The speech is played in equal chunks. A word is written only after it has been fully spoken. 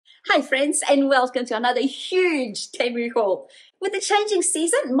Hi friends, and welcome to another huge Temu haul. With the changing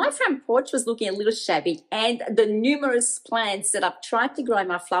season, my front porch was looking a little shabby, and the numerous plants that I've tried to grow in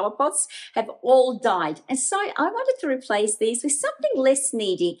my flower pots have all died. And so I wanted to replace these with something less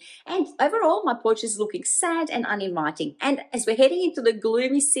needy. And overall, my porch is looking sad and uninviting. And as we're heading into the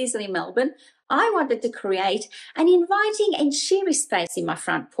gloomy season in Melbourne, I wanted to create an inviting and cheery space in my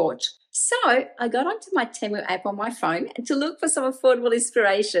front porch. So I got onto my Temu app on my phone to look for some affordable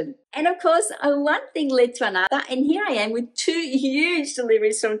inspiration. And of course, one thing led to another, and here I am with two huge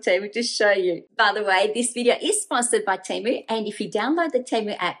deliveries from Temu to show you. By the way, this video is sponsored by Temu, and if you download the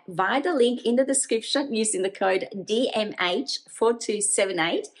Temu app via the link in the description using the code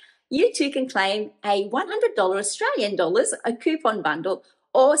DMH4278, you too can claim a $100 Australian dollars, a coupon bundle,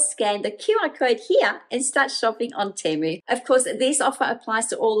 or scan the QR code here and start shopping on Temu. Of course, this offer applies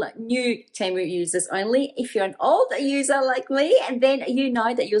to all new Temu users only. If you're an old user like me, and then you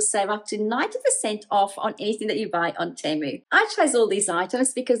know that you'll save up to 90% off on anything that you buy on Temu. I chose all these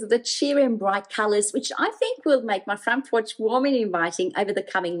items because of the cheery and bright colors, which I think will make my front porch warm and inviting over the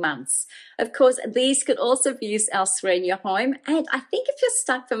coming months. Of course, these could also be used elsewhere in your home. And I think if you're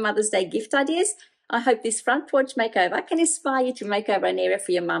stuck for Mother's Day gift ideas, I hope this front porch makeover can inspire you to make over an area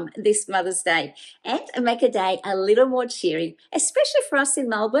for your mum this Mother's Day and make a day a little more cheery, especially for us in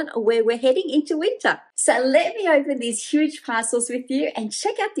Melbourne where we're heading into winter. So let me open these huge parcels with you and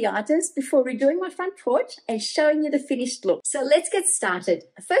check out the items before redoing my front porch and showing you the finished look. So let's get started.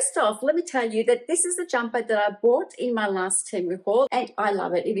 First off, let me tell you that this is the jumper that I bought in my last Temu haul, and I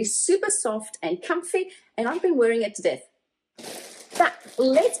love it. It is super soft and comfy, and I've been wearing it to death. But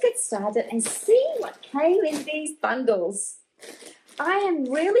let's get started and see what came in these bundles. I am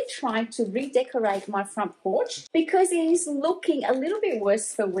really trying to redecorate my front porch because it is looking a little bit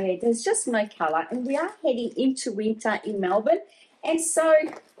worse for wear. There's just no colour, and we are heading into winter in Melbourne, and so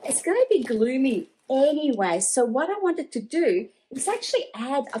it's going to be gloomy anyway. So what I wanted to do is actually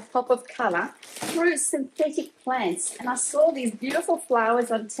add a pop of colour through synthetic plants, and I saw these beautiful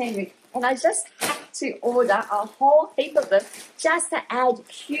flowers on Temu, and I just had to order a whole heap of them just to add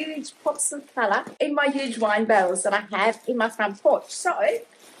huge pops of colour in my huge wine barrels that I have in my front porch. So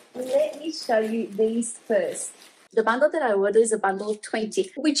let me show you these first. The bundle that I ordered is a bundle of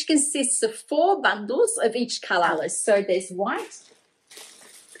 20, which consists of 4 bundles of each colour. So there's white,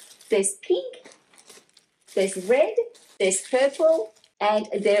 there's pink, there's red, there's purple, and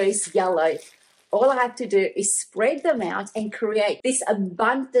there is yellow. All I have to do is spread them out and create this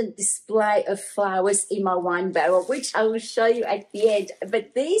abundant display of flowers in my wine barrel, which I will show you at the end.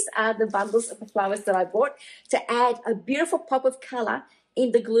 But these are the bundles of the flowers that I bought to add a beautiful pop of colour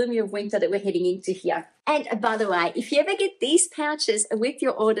in the gloomy of winter that we're heading into here. And by the way, if you ever get these pouches with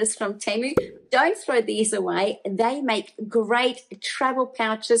your orders from Temu, don't throw these away. They make great travel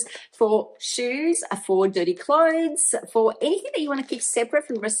pouches for shoes, for dirty clothes, for anything that you want to keep separate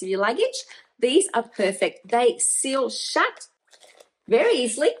from the rest of your luggage. These are perfect. They seal shut very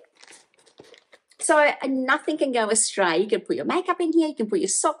easily, so nothing can go astray. You can put your makeup in here, you can put your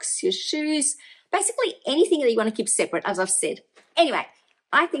socks, your shoes, basically anything that you want to keep separate, as I've said. Anyway,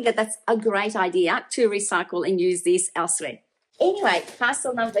 I think that that's a great idea to recycle and use these elsewhere. Anyway,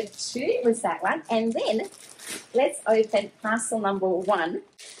 parcel number 2 was that one. And then let's open parcel number 1.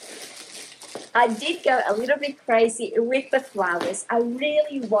 I did go a little bit crazy with the flowers. I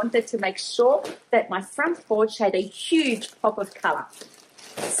really wanted to make sure that my front porch had a huge pop of colour.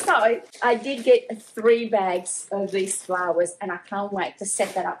 So I did get 3 bags of these flowers, and I can't wait to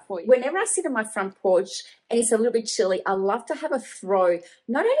set that up for you. Whenever I sit on my front porch and it's a little bit chilly, I love to have a throw.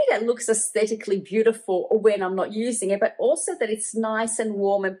 Not only that looks aesthetically beautiful when I'm not using it, but also that it's nice and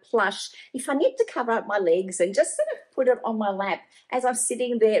warm and plush if I need to cover up my legs and just sort of put it on my lap as I'm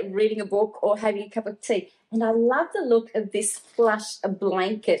sitting there reading a book or having a cup of tea. And I love the look of this plush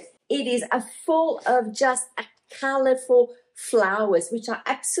blanket. It is full of just a colourful flowers, which I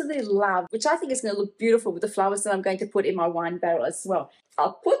absolutely love, which I think is going to look beautiful with the flowers that I'm going to put in my wine barrel as well.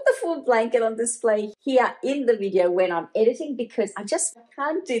 I'll put the full blanket on display here in the video when I'm editing because I just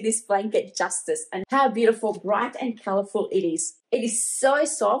can't do this blanket justice and how beautiful, bright and colourful it is. It is so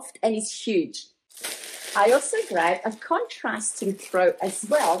soft and it's huge. I also grabbed a contrasting throw as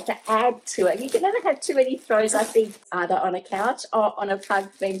well to add to it. You can never have too many throws, I think, either on a couch or on a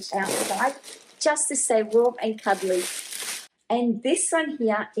park bench outside, just to stay warm and cuddly. And this one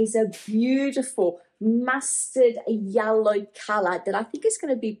here is a beautiful mustard yellow colour that I think is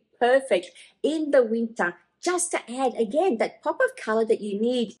going to be perfect in the winter, just to add, again, that pop of colour that you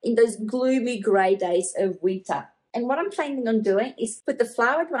need in those gloomy grey days of winter. And what I'm planning on doing is put the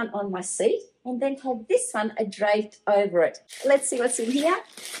flowered one on my seat and then have this one draped over it. Let's see what's in here.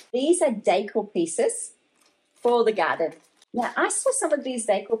 These are decor pieces for the garden. Now, I saw some of these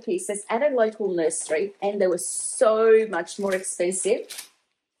decor pieces at a local nursery, and they were so much more expensive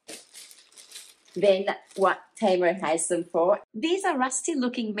than what Temu has them for. These are rusty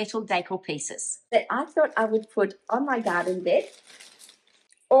looking metal decor pieces that I thought I would put on my garden bed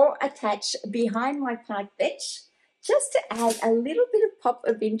or attach behind my park bench just to add a little bit of pop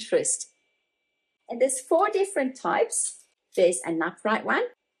of interest. And there's 4 different types. There's an upright one.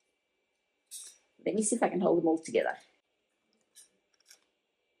 Let me see if I can hold them all together.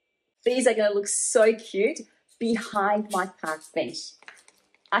 These are going to look so cute behind my park bench.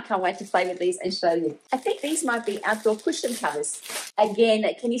 I can't wait to play with these and show you. I think these might be outdoor cushion covers. Again,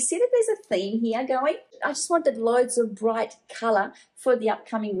 can you see that there's a theme here going? I just wanted loads of bright colour for the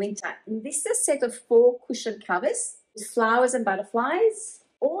upcoming winter. And this is a set of 4 cushion covers with flowers and butterflies,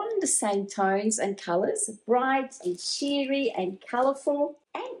 all in the same tones and colours, bright and cheery and colourful.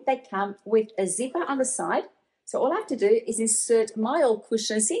 And they come with a zipper on the side. So all I have to do is insert my old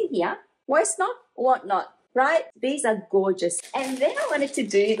cushions in here. Waste not, want not. Right? These are gorgeous. And then I wanted to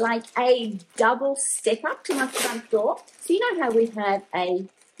do like a double step up to my front door. So you know how we have a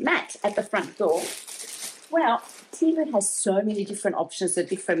mat at the front door? Well, Temu has so many different options of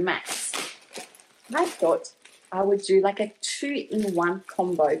different mats. I thought I would do like a 2-in-1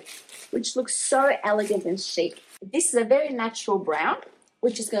 combo, which looks so elegant and chic. This is a very natural brown,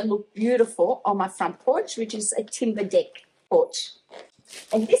 which is going to look beautiful on my front porch, which is a timber deck porch.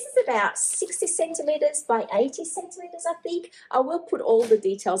 And this is about 60 centimetres by 80 centimetres, I think. I will put all the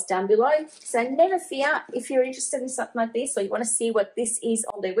details down below. So never fear, if you're interested in something like this or you want to see what this is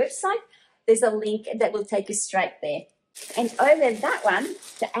on their website, there's a link that will take you straight there. And over that one,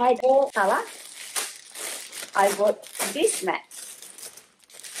 to add more colour, I bought this mat,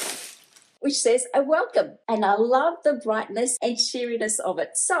 which says a welcome. And I love the brightness and cheeriness of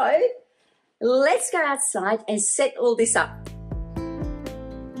it. So let's go outside and set all this up.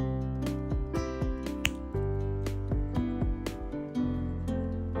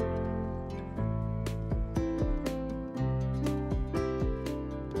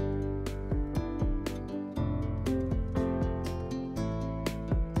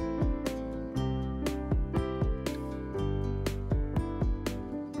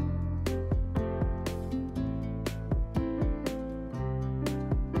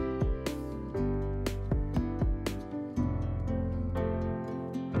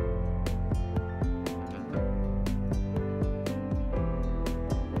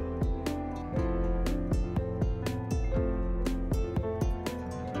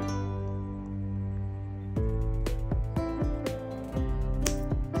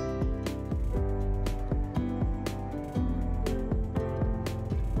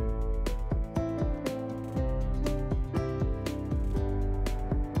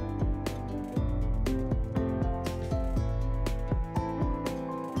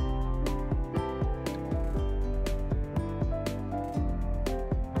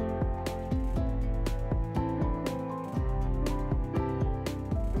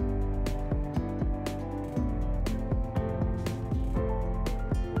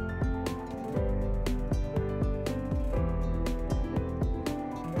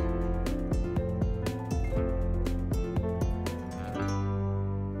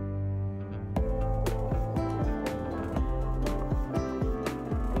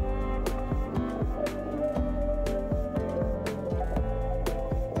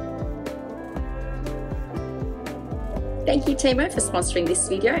 Thank you, Temu, for sponsoring this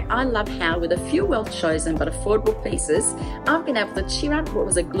video. I love how with a few well-chosen but affordable pieces, I've been able to cheer up what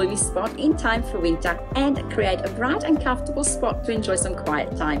was a gloomy spot in time for winter and create a bright and comfortable spot to enjoy some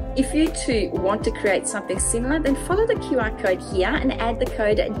quiet time. If you too want to create something similar, then follow the QR code here and add the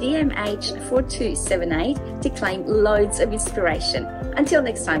code DMH4278 to claim loads of inspiration. Until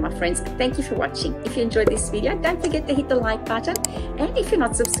next time, my friends, thank you for watching. If you enjoyed this video, don't forget to hit the like button. And if you're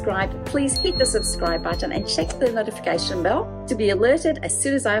not subscribed, please hit the subscribe button and check the notification bell to be alerted as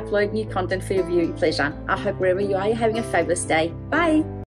soon as I upload new content for your viewing pleasure. I hope wherever you are, you're having a fabulous day. Bye.